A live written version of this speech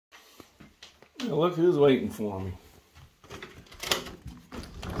Now look who's waiting for me.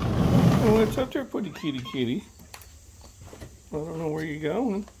 Oh, what's up there, pretty kitty? I don't know where you're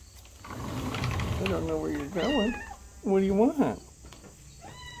going. I don't know where you're going. What do you want?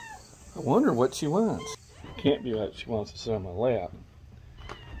 I wonder what she wants. Can't be that she wants to sit on my lap.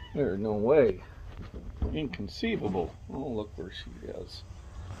 There's no way. Inconceivable. Oh, look where she is.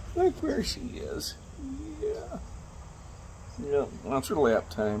 Look where she is. Yeah. Yep, that's her lap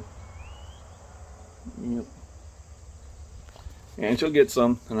time. Yep. And she'll get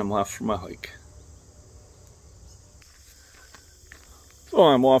some, and I'm off for my hike. So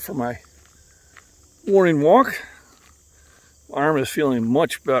I'm off for my morning walk. My arm is feeling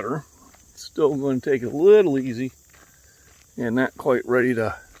much better. Still going to take it a little easy, and not quite ready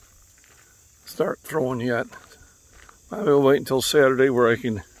to start throwing yet. I will wait until Saturday where I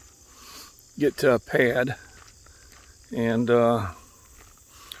can get to a pad and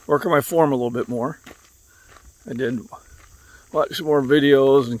work on my form a little bit more. I did watch some more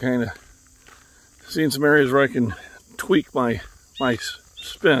videos and kind of seen some areas where I can tweak my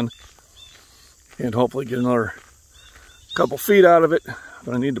spin and hopefully get another couple feet out of it,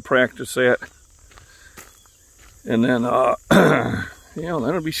 but I need to practice that. And then, you know, then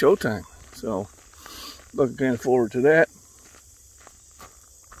it'll be showtime. So, looking kind of forward to that.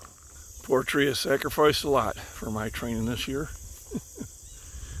 Poor tree has sacrificed a lot for my training this year.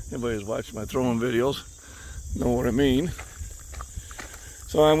 Anybody who's watching my throwing videos know what I mean.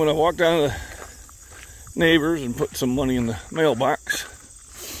 So I'm going to walk down to the neighbors and put some money in the mailbox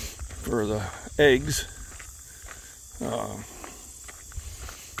for the eggs.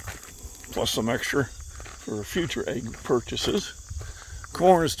 Plus some extra for future egg purchases.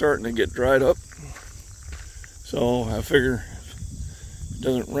 Corn is starting to get dried up, so I figure if it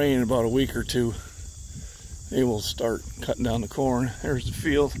doesn't rain in about a week or two, they will start cutting down the corn. There's the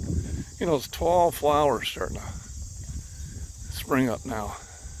field. You know, it's tall flowers starting to spring up now.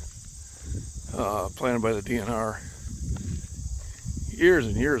 Planted by the DNR years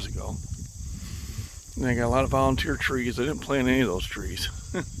and years ago. And they got a lot of volunteer trees. I didn't plant any of those trees.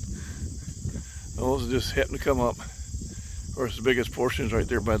 Those just happened to come up. Of course, the biggest portion is right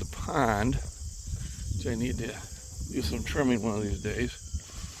there by the pond, which I need to do some trimming one of these days.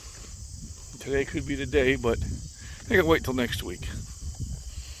 Today could be the day, but I gotta wait till next week.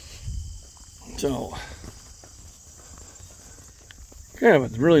 So, kind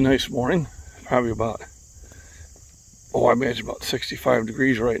of a really nice morning. Probably about, I imagine about 65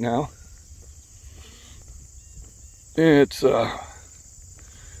 degrees right now. It's about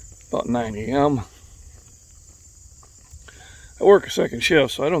 9 a.m. I work a second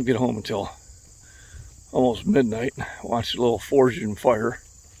shift, so I don't get home until almost midnight. Watch the little foraging fire.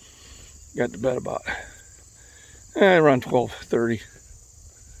 Got to bed about around 12:30.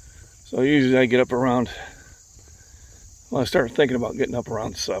 So usually I get up around, well, I start thinking about getting up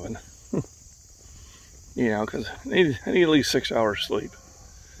around 7. You know, because I need at least 6 hours sleep.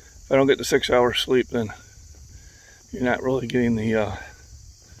 If I don't get the 6 hours sleep, then you're not really getting the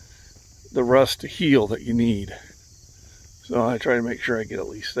rest to heal that you need. So I try to make sure I get at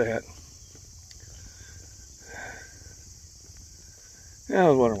least that. I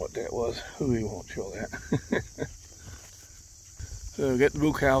was wondering what that was. We won't show that. So got the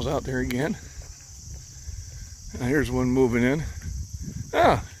moo cows out there again. Now here's one moving in.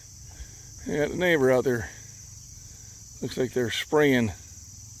 Ah, I got the neighbor out there. Looks like they're spraying.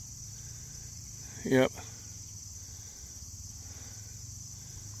 Yep.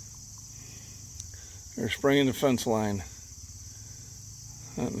 They're spraying the fence line.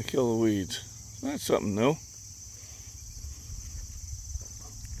 To kill the weeds. That's something new.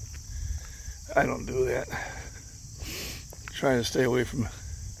 I don't do that. Try to stay away from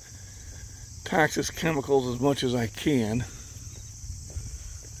toxic chemicals as much as I can.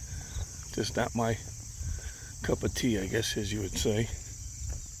 Just not my cup of tea, I guess, as you would say.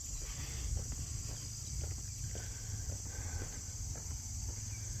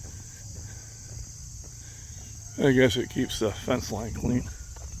 I guess it keeps the fence line clean.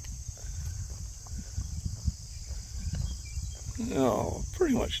 Oh,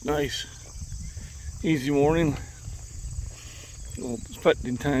 pretty much nice. Easy morning. A little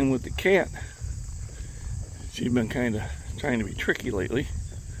spending time with the cat. She's been kind of trying to be tricky lately.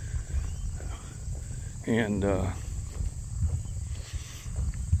 And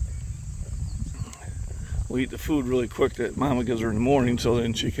we'll eat the food really quick that Mama gives her in the morning so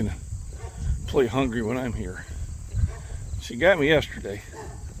then she can play hungry when I'm here. She got me yesterday,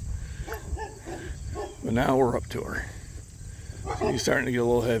 but now we're up to her. She's starting to get a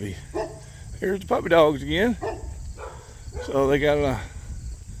little heavy. Here's the puppy dogs again. So they got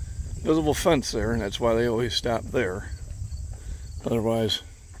visible fence there, and that's why they always stop there. Otherwise,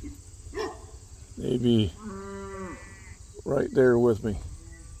 they'd be right there with me.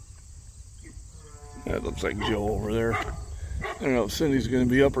 That looks like Joe over there. I don't know if Cindy's going to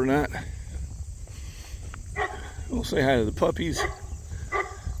be up or not. We'll say hi to the puppies.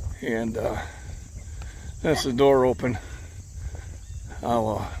 And that's the door open.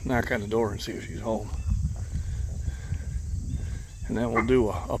 I'll knock on the door and see if she's home. And then we'll do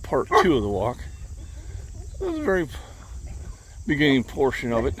a part 2 of the walk. This is a very beginning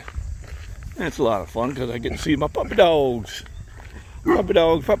portion of it. And it's a lot of fun because I get to see my puppy dogs. Puppy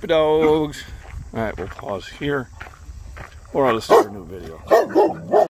dogs, puppy dogs. Alright, we'll pause here. Or I'll just start a new video.